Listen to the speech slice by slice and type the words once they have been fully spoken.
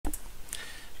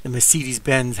The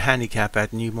Mercedes-Benz Handicap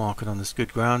at Newmarket on this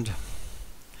good ground.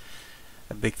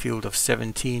 A big field of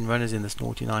 17 runners in this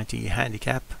 90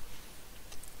 Handicap.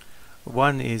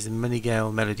 1 is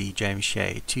Minigale Melody, James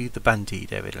Shea. 2, The Bunty,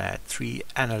 David Ladd. 3,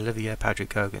 Anna Olivia,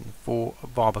 Patrick Hogan. 4,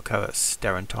 Barbacoas,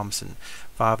 Darren Thompson.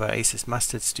 5, Aces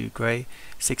Mustard, Stu Gray.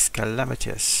 6,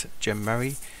 Calamitous, Jim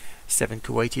Murray. 7,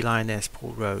 Kuwaiti Lioness,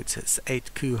 Paul Rhodes.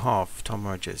 8, Coup Half, Tom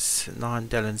Rogers. 9,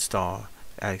 Dylan Starr,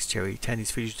 Alex Cherry. 10 is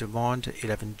Fugitive Demand.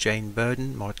 11, Jane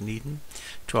Burden, Martin Eden.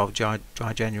 12,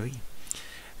 Dry January.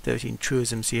 13,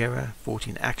 Truism Sierra.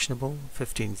 14, Actionable.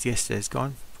 15 is Yesterday's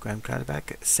Gone, Graham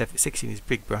Cladderback. 16 is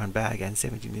Big Brown Bag, and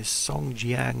 17 is Song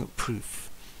Jiang Proof.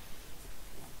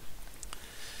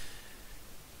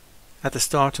 At the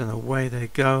start and away they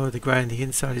go. The grey on the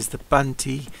inside is the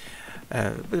Bunty.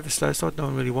 A bit of a slow start, no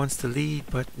one really wants to lead,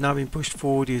 but now being pushed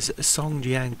forward is Song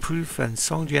Jiang Proof, and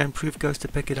Song Jiang Proof goes to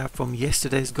pick it up from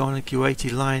Yesterday's Gone and Kuwaiti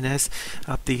Lioness.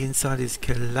 Up the inside is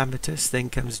Calamitous, then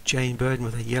comes Jane Burden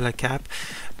with a yellow cap.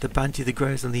 The Bunty, the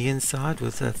grey, is on the inside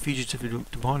with a Fugitive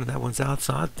Demand, and that one's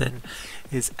outside. Then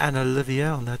is Anna Olivia,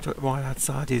 on that right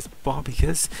outside is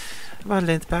Barbicas. About a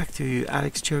length back to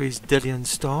Alex Cherry's Dillian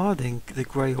Star. Then the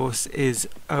grey horse is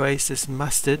Oasis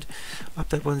Mustard. Up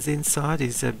that one's inside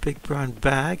is a Big Brown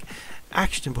Bag.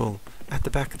 Actionable at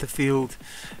the back of the field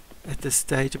at this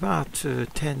stage, about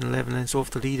 10-11 lengths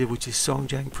off the leader, which is Song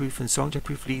Jiang Proof, and Song Jiang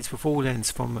Proof leads for 4 lengths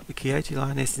from Kuwaiti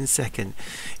Lioness in second.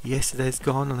 Yesterday's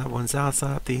Gone, and that one's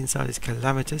outside. Up the inside is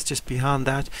Calamitous. Just behind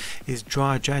that is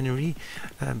Dry January.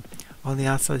 On the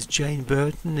outside is Jane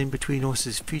Burton. In between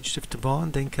horses Fugitive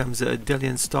Demand. Then comes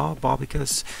Dillian Star,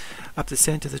 Barbicas. Up the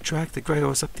centre of the track, the grey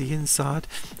horse up the inside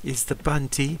is the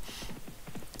Bunty.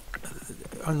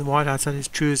 On the wide outside is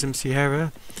Truism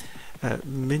Sierra.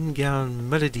 Mingown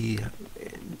Melody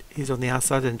is on the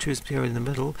outside, and Truism Sierra in the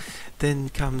middle. Then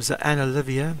comes Anna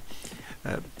Olivia.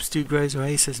 Stu Gray's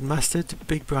Oasis Mustard,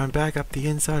 Big Brown Bag up the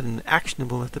inside, and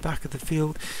Actionable at the back of the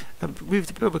field. Moved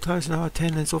a bit closer now,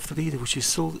 10 lengths off the leader, which is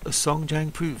still a Song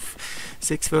Jiang Proof.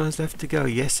 6 furlongs left to go.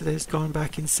 Yesterday's Gone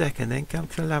back in second. Then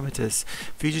comes Calamitous.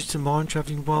 Fugitive Demand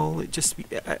travelling well, just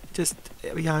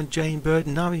behind Jane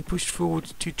Burden. Now being pushed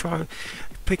forward to try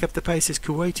pick up the pace is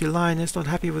Kuwaiti Lioness, not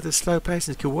happy with the slow pace,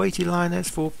 and Kuwaiti Lioness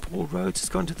for Paul Rhodes has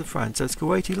gone to the front. So it's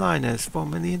Kuwaiti Lioness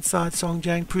from on the inside, Song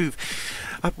Jiang Proof.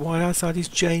 Up wide outside is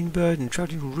Jane Burden,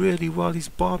 travelling really well, he's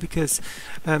Barbicas.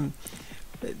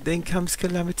 Then comes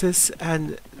Calamitous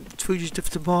and Fugitive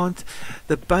Demand.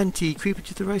 The Bunty creeping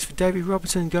to the race for David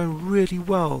Robertson, going really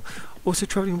well. Also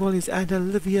travelling well is Anna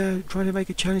Olivia, trying to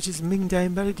make a challenge is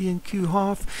Mingday Melody and Q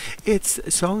Half. It's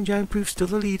Song Jiang Proof, still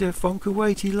the leader from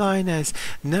Kuwaiti Lioness.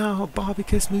 Now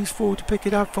Barbicas moves forward to pick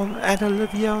it up from Anna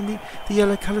Olivia on the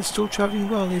yellow colour, still travelling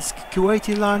well. It's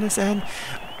Kuwaiti Lioness and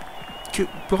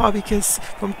Barbicas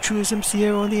from Truism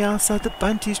Sierra on the outside. The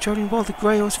Bunty is travelling well. The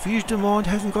grey horse Fugitive Demand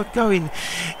hasn't got going.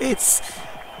 It's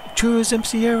Truism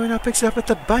Sierra now picks it up, but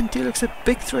the Bunty looks a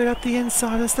big threat up the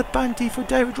inside. It's the Bunty for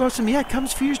David Robertson. Here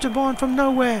comes Fugitive Demand from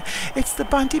nowhere. It's the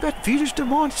Bunty, but Fugitive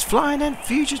Demand is flying, and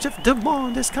Fugitive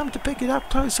Demand has come to pick it up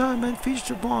close home, and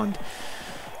Fugitive Demand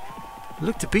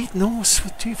looked to beat Norse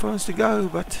with 2 furlongs to go,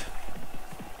 but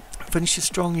finishes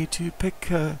strongly to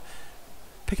pick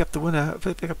up the winner,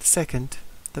 pick up the second.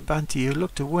 The Bunty, who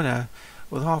looked a winner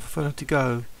with half a furlong to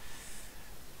go.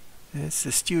 It's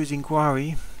the steward's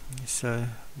inquiry. It's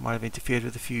might have interfered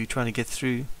with a few trying to get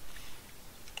through,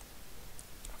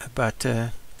 but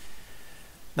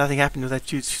nothing happened with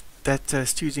that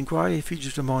steward's inquiry.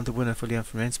 Fugitive Demand the winner for Leon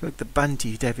from Rendsburg. The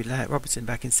Bunty, David Robertson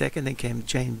back in second. Then came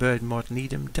Jane Bird, Martin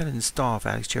Needham. Dylan Starr,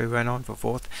 Alex Cherry ran on for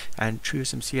fourth, and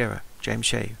Truism Sierra, James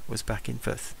Shea was back in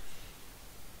fifth.